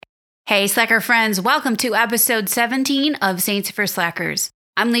Hey, Slacker friends, welcome to episode 17 of Saints for Slackers.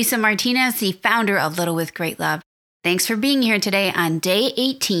 I'm Lisa Martinez, the founder of Little with Great Love. Thanks for being here today on day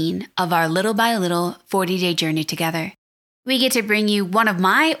 18 of our Little by Little 40-day journey together. We get to bring you one of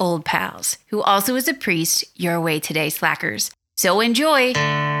my old pals, who also is a priest, your way today, Slackers. So enjoy! Don't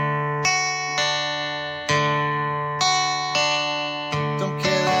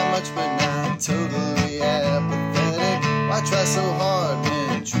care that much, but not totally apathetic. Why try so hard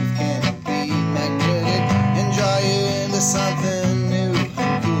when truth can't be magnetic and draw you into something new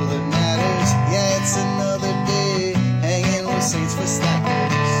and cool that matters? Yeah, it's another day hanging with Saints for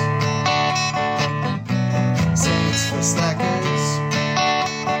Slackers. Saints for Slackers.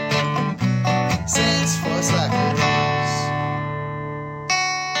 Saints for Slackers.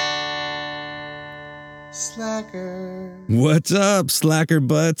 Slacker. What's up, Slacker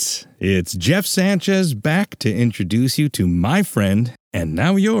Butts? It's Jeff Sanchez back to introduce you to my friend, and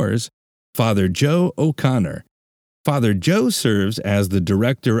now yours, Father Joe O'Connor. Father Joe serves as the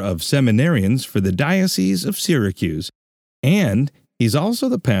director of seminarians for the Diocese of Syracuse, and he's also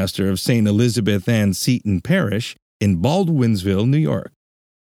the pastor of St. Elizabeth Ann Seton Parish in Baldwinsville, New York.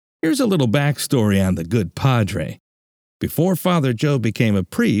 Here's a little backstory on the good padre. Before Father Joe became a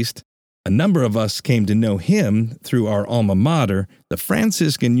priest, a number of us came to know him through our alma mater, the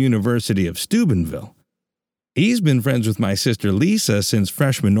Franciscan University of Steubenville. He's been friends with my sister Lisa since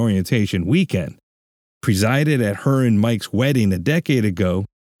freshman orientation weekend, presided at her and Mike's wedding a decade ago,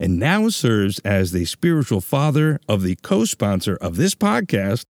 and now serves as the spiritual father of the co-sponsor of this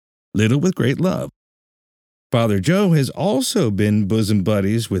podcast, Little with Great Love. Father Joe has also been bosom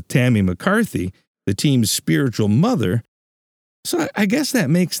buddies with Tammy McCarthy, the team's spiritual mother, so I guess that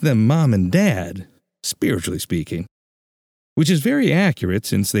makes them mom and dad, spiritually speaking, which is very accurate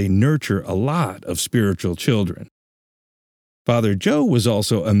since they nurture a lot of spiritual children. Father Joe was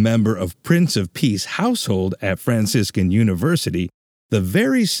also a member of Prince of Peace household at Franciscan University, the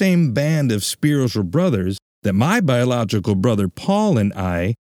very same band of spiritual brothers that my biological brother Paul and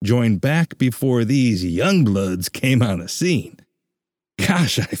I joined back before these young bloods came on the scene.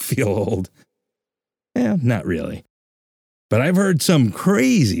 Gosh, I feel old. Not really. But I've heard some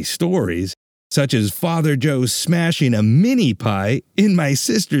crazy stories, such as Father Joe smashing a mini pie in my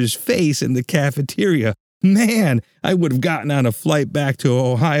sister's face in the cafeteria. Man, I would have gotten on a flight back to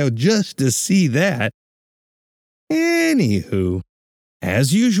Ohio just to see that. Anywho,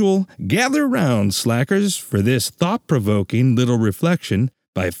 as usual, gather round, Slackers, for this thought-provoking little reflection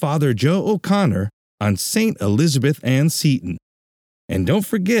by Father Joe O'Connor on St. Elizabeth Ann Seton. And don't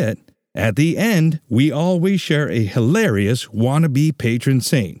forget, at the end, we always share a hilarious wannabe patron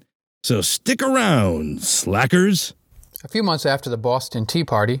saint. So stick around, Slackers. A few months after the Boston Tea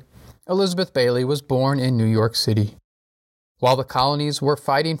Party, Elizabeth Bailey was born in New York City. While the colonies were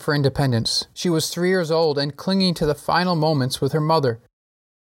fighting for independence, she was 3 years old and clinging to the final moments with her mother.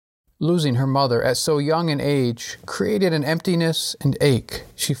 Losing her mother at so young an age created an emptiness and ache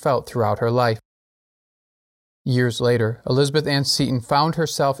she felt throughout her life. Years later, Elizabeth Ann Seton found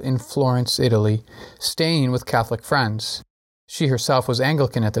herself in Florence, Italy, staying with Catholic friends. She herself was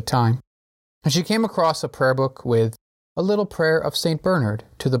Anglican at the time, and she came across a prayer book with a little prayer of St. Bernard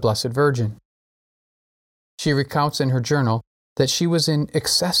to the Blessed Virgin. She recounts in her journal that she was in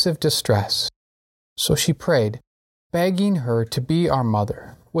excessive distress, so she prayed, begging her to be our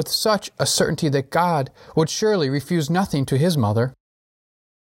mother, with such a certainty that God would surely refuse nothing to his mother.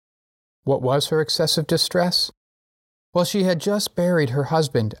 What was her excessive distress? Well, she had just buried her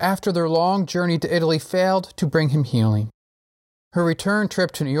husband after their long journey to Italy failed to bring him healing. Her return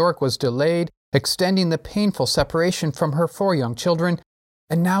trip to New York was delayed, extending the painful separation from her 4 young children,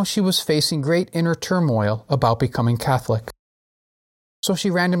 and now she was facing great inner turmoil about becoming Catholic. So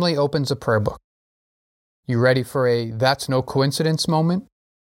she randomly opens a prayer book. You ready for a "that's no coincidence" moment?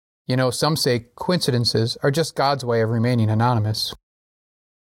 You know, some say coincidences are just God's way of remaining anonymous.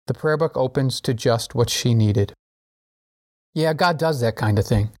 The prayer book opens to just what she needed. Yeah, God does that kind of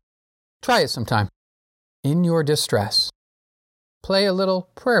thing. Try it sometime. In your distress, play a little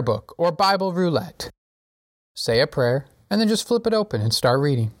prayer book or Bible roulette. Say a prayer and then just flip it open and start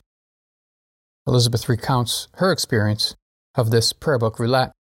reading. Elizabeth recounts her experience of this prayer book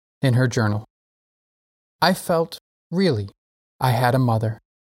roulette in her journal. I felt, really, I had a mother,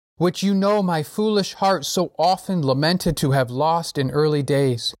 which you know my foolish heart so often lamented to have lost in early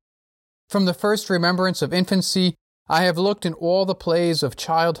days. From the first remembrance of infancy, I have looked in all the plays of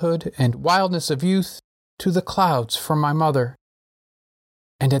childhood and wildness of youth to the clouds from my mother.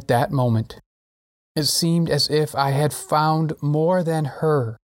 And at that moment, it seemed as if I had found more than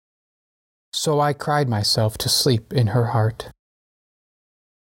her. So I cried myself to sleep in her heart.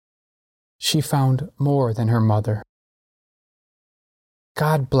 she found more than her mother.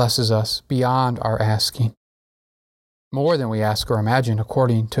 God blesses us beyond our asking, more than we ask or imagine,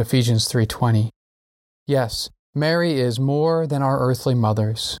 according to Ephesians 3:20. Yes, Mary is more than our earthly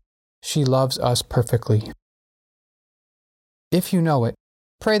mothers. She loves us perfectly. If you know it,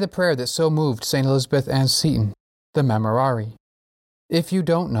 pray the prayer that so moved St. Elizabeth Ann Seton, the Memorare. If you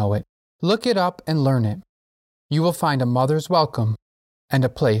don't know it, look it up and learn it. You will find a mother's welcome and a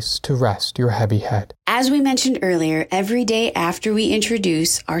place to rest your heavy head. As we mentioned earlier, every day after we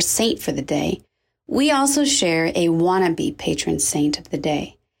introduce our saint for the day, we also share a wannabe patron saint of the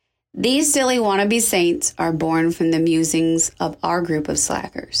day. These silly wannabe saints are born from the musings of our group of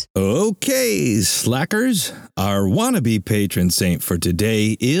slackers. Okay, slackers, our wannabe patron saint for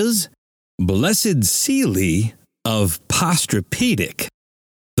today is Blessed Seelie of Posturepedic,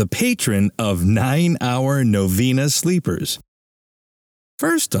 the patron of 9-hour novena sleepers.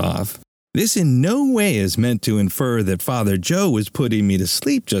 First off, this in no way is meant to infer that Father Joe was putting me to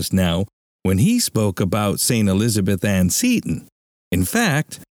sleep just now when he spoke about St. Elizabeth Ann Seton. In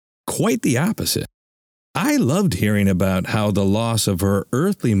fact, quite the opposite. I loved hearing about how the loss of her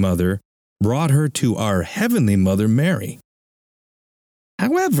earthly mother brought her to our heavenly mother Mary.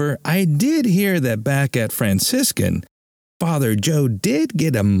 However, I did hear that back at Franciscan, Father Joe did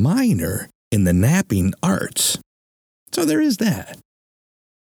get a minor in the napping arts. So there is that.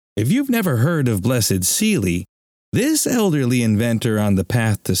 If you've never heard of Blessed Seelie, this elderly inventor on the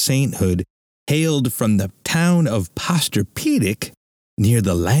path to sainthood hailed from the town of Posturepedic near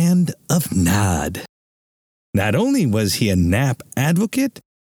the land of Nod. Not only was he a nap advocate,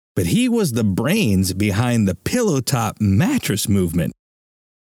 but he was the brains behind the pillow top mattress movement.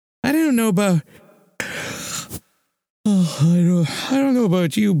 I don't know about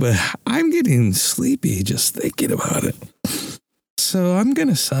you, but I'm getting sleepy just thinking about it. So I'm going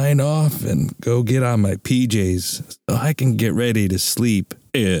to sign off and go get on my PJs so I can get ready to sleep.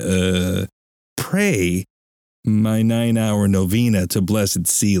 Pray my 9-hour novena to Blessed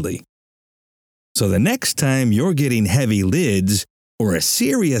Seelie. So the next time you're getting heavy lids or a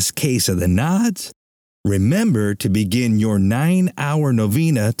serious case of the nods, remember to begin your 9-hour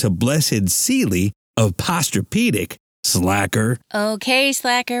novena to Blessed Seelie of Posturepedic, slacker. Okay,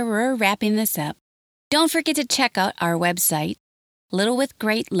 slacker, we're wrapping this up. Don't forget to check out our website,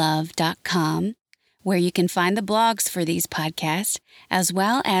 littlewithgreatlove.com, where you can find the blogs for these podcasts, as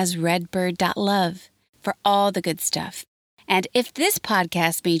well as redbird.love for all the good stuff. And if this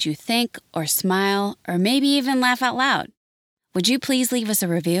podcast made you think or smile or maybe even laugh out loud, would you please leave us a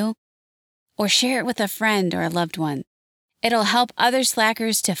review? Or share it with a friend or a loved one. It'll help other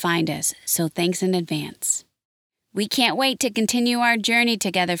slackers to find us, so thanks in advance. We can't wait to continue our journey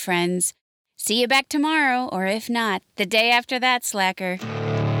together, friends. See you back tomorrow, or if not, the day after that, slacker.